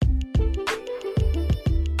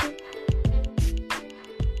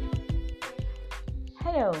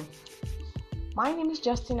My name is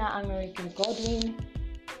Justina American Godwin,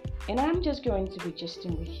 and I'm just going to be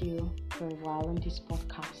gisting with you for a while on this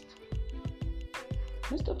podcast.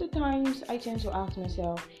 Most of the times, I tend to ask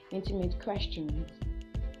myself intimate questions.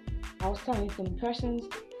 I was telling some persons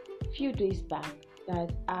a few days back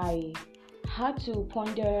that I had to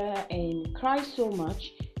ponder and cry so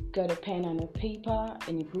much, got a pen and a paper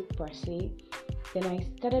and a book per se. Then I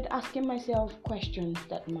started asking myself questions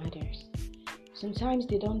that matters. Sometimes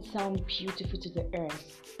they don't sound beautiful to the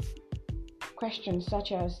ears. Questions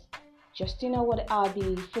such as, Justina, what are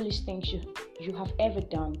the foolish things you have ever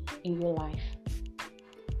done in your life?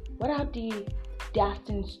 What are the daft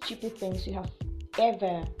and stupid things you have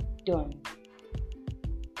ever done?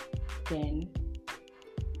 Then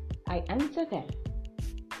I answer them.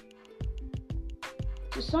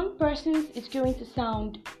 To some persons, it's going to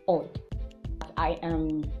sound odd. I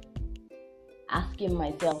am asking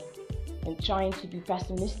myself and trying to be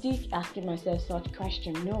pessimistic, asking myself such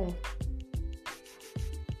question. No,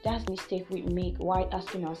 that's a mistake we make while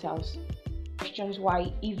asking ourselves questions,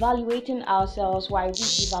 while evaluating ourselves, while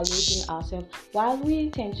re-evaluating ourselves, while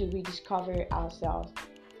we tend to rediscover ourselves.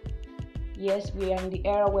 Yes, we are in the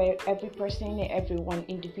era where every person, every one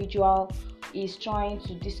individual is trying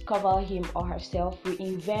to discover him or herself,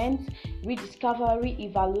 reinvent, rediscover,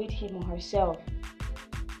 re-evaluate him or herself.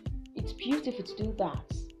 It's beautiful to do that.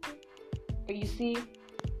 But you see,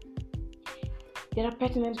 there are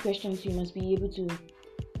pertinent questions you must be able to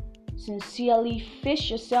sincerely face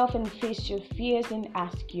yourself and face your fears and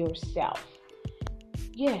ask yourself.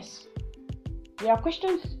 Yes, there are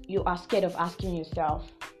questions you are scared of asking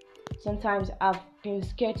yourself. Sometimes I've been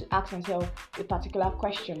scared to ask myself a particular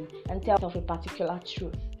question and tell myself a particular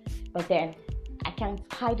truth. But then I can't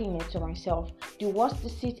hiding it to myself. The worst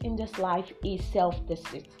deceit in this life is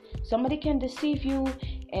self-deceit. Somebody can deceive you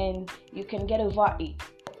and you can get over it.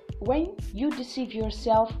 When you deceive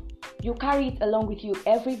yourself, you carry it along with you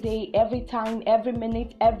every day, every time, every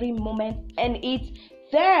minute, every moment, and it's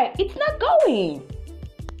there. It's not going.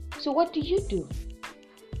 So what do? You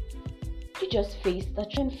just face the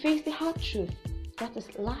truth and face the hard truth. That is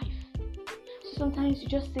life. So sometimes you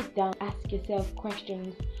just sit down, ask yourself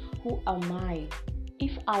questions. Who am I?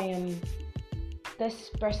 If I am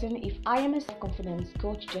this person, if I am a self-confidence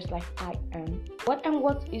coach just like I am,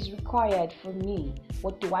 what is required for me?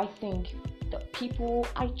 What do I think the people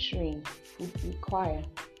I train would require?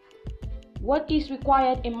 What is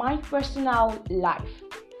required in my personal life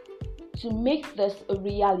to make this a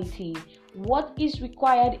reality? What is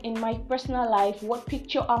required in my personal life? What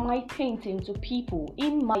picture am I painting to people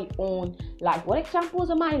in my own life? What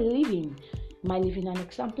examples am I living? Am I living an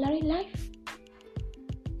exemplary life?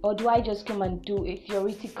 Or do I just come and do a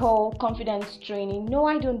theoretical confidence training? No,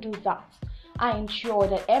 I don't do that. I ensure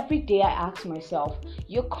that every day I ask myself,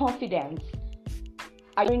 you're confident.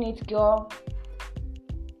 Are you doing it, girl?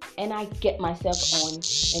 And I get myself on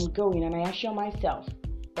and going, and I assure myself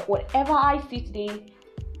that whatever I see today,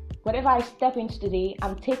 whatever I step into today,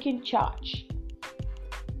 I'm taking charge.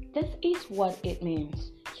 This is what it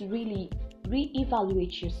means to really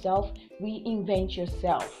re-evaluate yourself, reinvent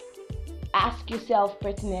yourself. Ask yourself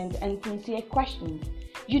pertinent and sincere questions.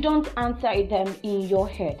 You don't answer them in your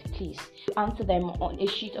head, please. You answer them on a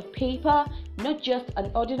sheet of paper, not just an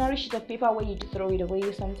ordinary sheet of paper where you throw it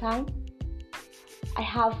away sometime. I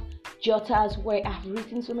have jotters where I've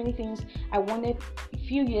written so many things I wanted a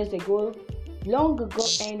few years ago, long ago,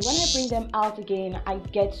 and when I bring them out again, I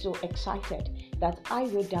get so excited that I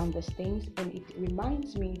wrote down these things, and it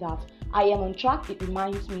reminds me that I am on track. It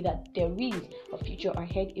reminds me that there is a future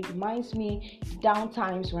ahead. It reminds me down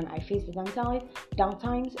times when I face the down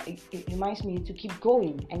times. It reminds me to keep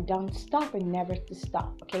going and don't stop and never to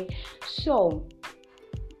stop. Okay, so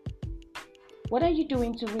what are you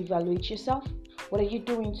doing to reevaluate yourself? What are you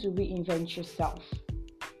doing to reinvent yourself?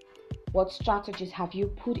 What strategies have you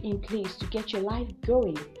put in place to get your life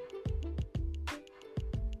going?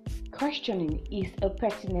 Questioning is a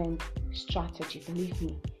pertinent strategy, believe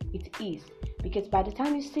me, it is. Because by the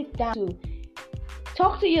time you sit down to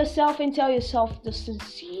talk to yourself and tell yourself the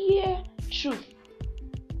sincere truth,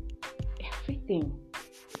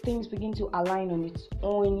 things begin to align on its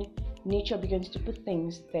own. Nature begins to put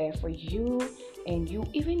things there for you, and you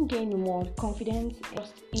even gain more confidence in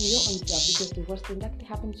your own self, because the worst thing that can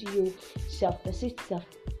happen to you, self-deceit,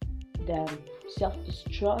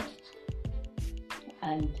 self-distrust,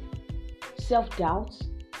 and self-doubt,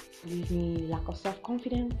 believe me, lack of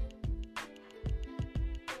self-confidence.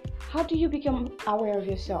 How do you become aware of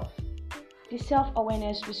yourself? The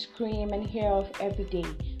self-awareness we scream and hear of every day.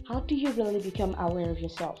 How do you really become aware of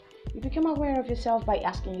yourself? You become aware of yourself by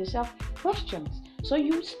asking yourself questions. So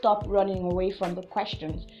you stop running away from the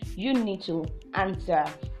questions you need to answer.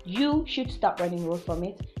 You should stop running away from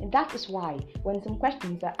it. And that is why when some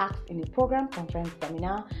questions are asked in a program, conference,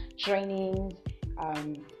 seminar, trainings,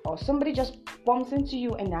 or somebody just bumps into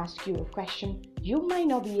you and asks you a question, you might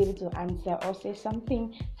not be able to answer or say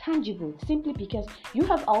something tangible simply because you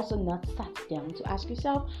have also not sat down to ask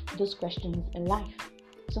yourself those questions in life.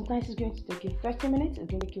 Sometimes it's going to take you 30 minutes, it's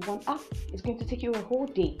going to take you 1 hour, it's going to take you a whole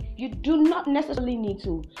day. You do not necessarily need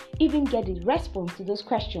to even get a response to those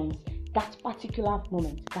questions that particular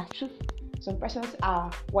moment. That's true. Some persons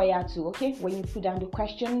are wired to, okay, when you put down the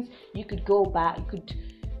questions, you could go back, you could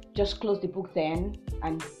just close the book then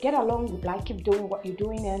and get along with life, keep doing what you're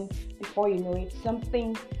doing, and before you know it,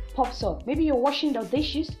 something pops up. Maybe you're washing the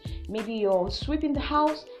dishes, maybe you're sweeping the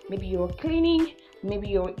house, maybe you're cleaning, maybe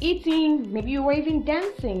you're eating, maybe you were even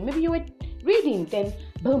dancing, maybe you were reading, then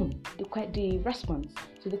boom, the response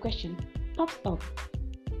to the question pops up.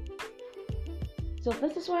 So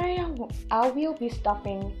this is where I will be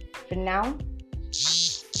stopping for now.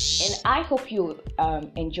 And I hope you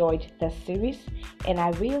enjoyed this series. And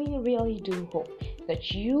I really, really do hope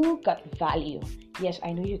that you got value. Yes,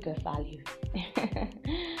 I know you got value.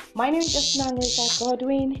 My name is Justin America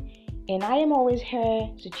Godwin, and I am always here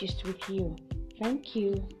to gist with you. Thank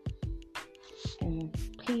you. And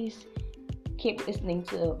please keep listening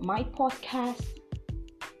to my podcast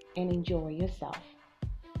and enjoy yourself.